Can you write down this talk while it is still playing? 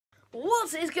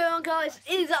What is going on, guys?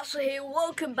 It is Ashley here.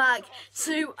 Welcome back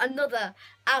to another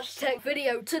AshTech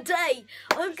video. Today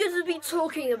I'm going to be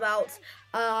talking about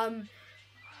our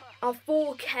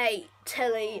 4K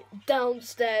telly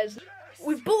downstairs.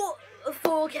 We bought a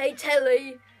 4K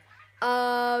telly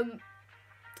about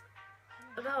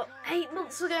 8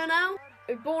 months ago now.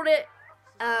 We bought it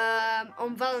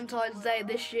on Valentine's Day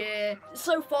this year.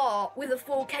 So far, with a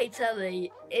 4K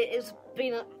telly, it has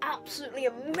been an absolutely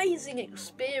amazing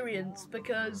experience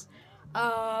because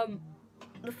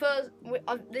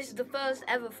this is the first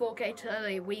ever 4K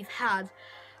telly we've had,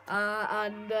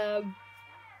 and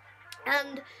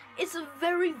it's a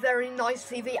very, very nice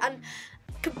TV. And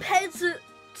compared to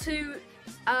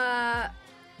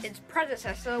its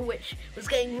predecessor, which was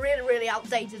getting really, really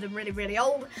outdated and really, really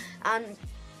old, and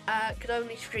could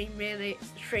only stream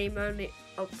only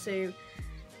up to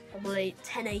probably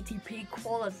 1080p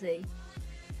quality.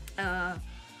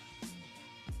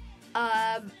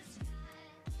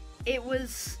 It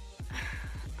was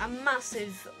a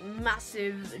massive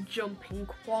jump in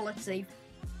quality.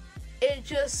 It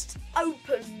just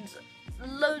opened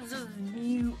loads of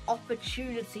new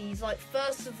opportunities. Like,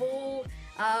 first of all,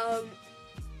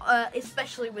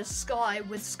 especially with Sky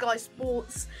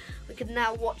Sports, we can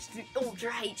now watch the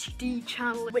Ultra HD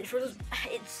channel, it's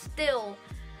still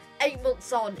 8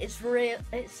 months on. It's an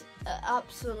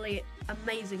absolutely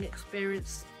amazing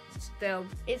experience still.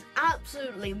 It's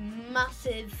absolutely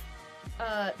massive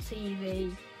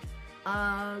TV.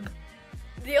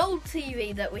 The old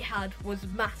TV that we had was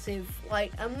massive,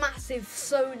 like a massive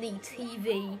Sony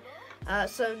TV,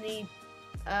 Sony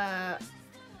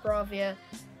Bravia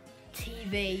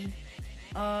TV,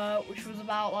 which was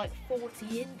about like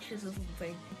 40 inches or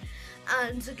something.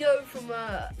 And to go from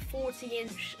a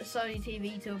 40-inch Sony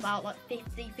TV to about like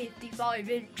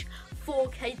 55-inch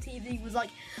 4K TV was like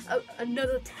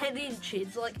another 10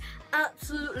 inches, like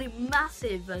absolutely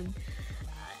massive, and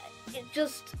it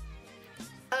just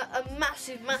a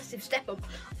massive step up.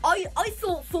 I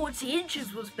thought 40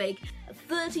 inches was big. A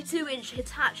 32-inch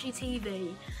Hitachi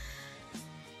TV,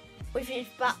 which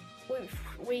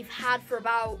we've had for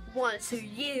about 1 or 2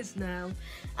 years now,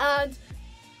 and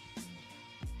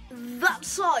that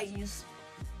size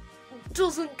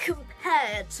doesn't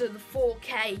compare to the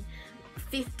 4K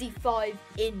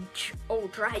 55-inch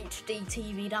Ultra HD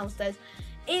TV downstairs.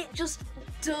 It just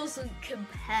doesn't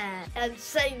compare. And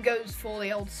same goes for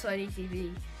the old Sony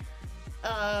TV,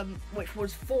 which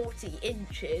was 40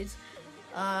 inches,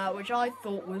 which I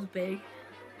thought was big.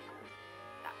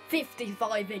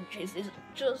 55 inches is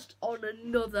just on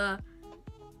another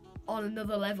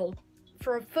level.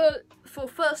 For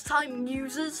first-time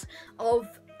users of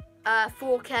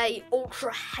 4K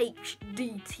Ultra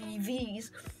HD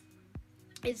TVs,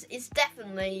 it's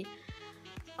definitely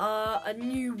a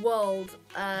new world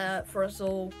for us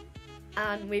all,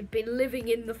 and we've been living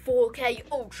in the 4K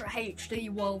Ultra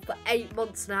HD world for 8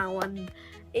 months now, and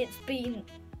it's been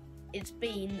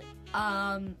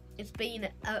a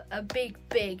big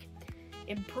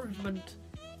improvement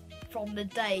from the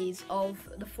days of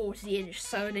the 40-inch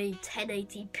Sony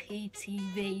 1080p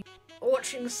TV.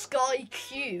 Watching Sky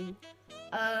Q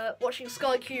on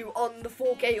the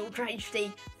 4K Ultra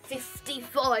HD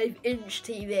 55-inch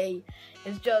TV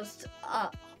is just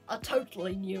a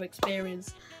totally new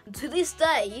experience. And to this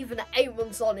day, even at 8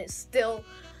 months on, it's still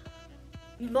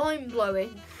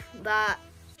mind-blowing that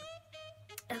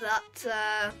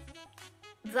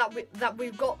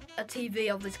we've got a TV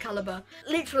of this caliber.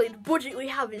 Literally, the budget we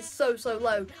have is so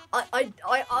low. I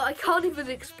can't even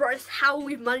express how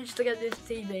we've managed to get this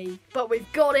TV, but we've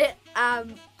got it,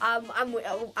 and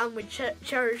we're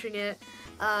cherishing it,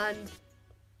 and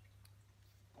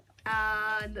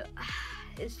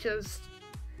it's just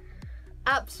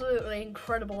absolutely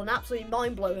incredible and absolutely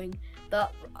mind-blowing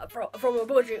that from a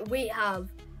budget we have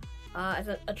as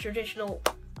a traditional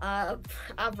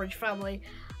average family,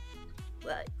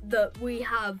 that we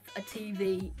have a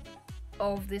TV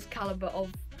of this caliber,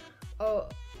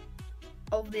 of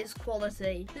this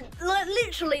quality. Like,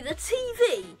 literally, the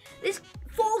TV, this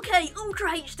 4K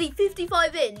Ultra HD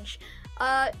 55-inch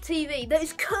TV that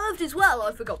is curved as well,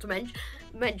 I forgot to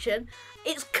mention,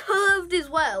 it's curved as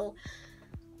well.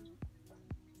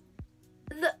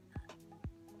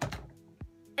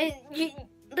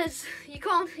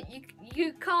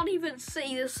 You can't even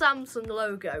see the Samsung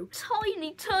logo.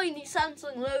 Tiny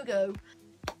Samsung logo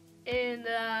in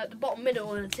the bottom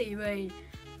middle of the TV.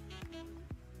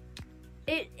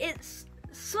 It's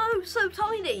so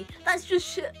tiny. That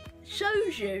just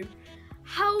shows you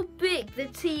how big the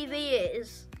TV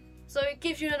is. So it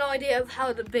gives you an idea of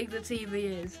how big the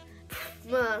TV is.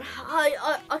 Man,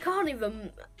 I can't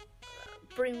even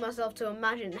bring myself to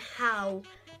imagine how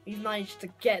we've managed to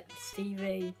get this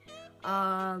TV.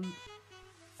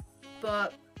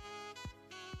 But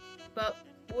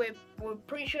we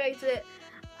appreciate it,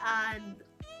 and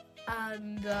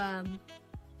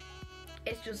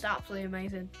it's just absolutely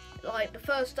amazing. Like the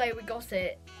first day we got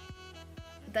it,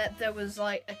 that there was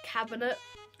like a cabinet.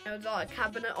 It was like a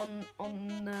cabinet on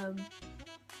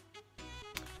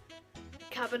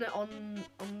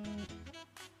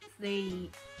the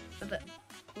that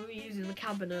we were using the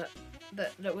cabinet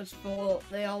that was for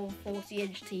the old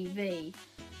 40-inch TV.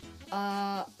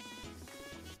 But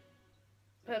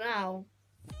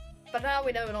now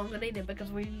we no longer need it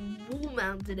because we wall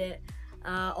mounted it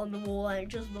on the wall, and it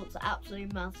just looks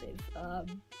absolutely massive.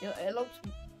 It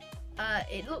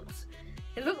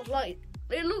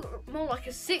looked more like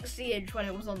a 60-inch when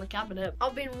it was on the cabinet.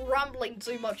 I've been rambling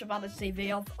too much about this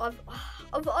TV.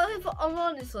 I've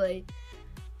honestly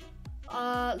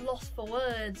lost for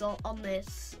words on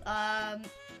this.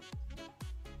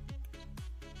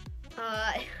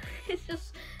 It's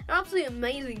just an absolutely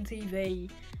amazing TV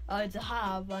to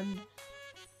have, and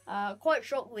quite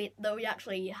shocked that we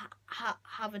actually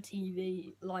have a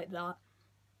TV like that.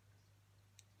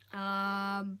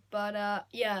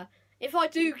 Yeah, if I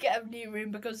do get a new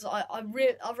room, because I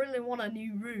really want a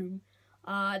new room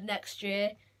next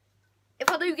year. If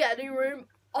I do get a new room,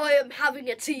 I am having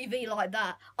a TV like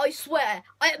that. I swear,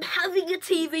 I am having a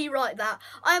TV like that.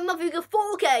 I am having a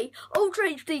 4K Ultra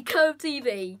HD curved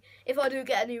TV if I do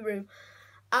get a new room.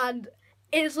 And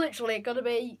it's literally gonna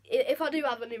be, if I do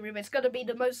have a new room, it's gonna be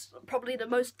probably the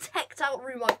most teched out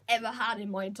room I've ever had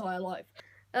in my entire life.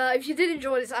 If you did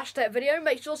enjoy this AshTech video,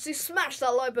 make sure to smash that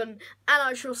like button, and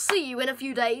I shall see you in a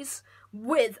few days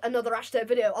with another AshTech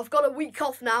video. I've got a week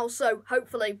off now, so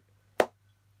hopefully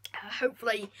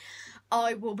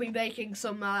I will be making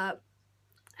some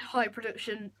high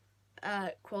production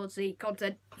quality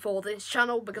content for this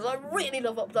channel, because I really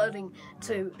love uploading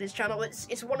to this channel.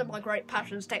 It's one of my great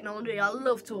passions, technology. I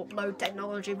love to upload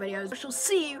technology videos. I shall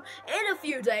see you in a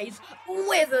few days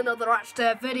with another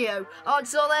AshTech video.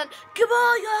 Until then,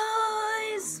 goodbye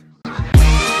guys!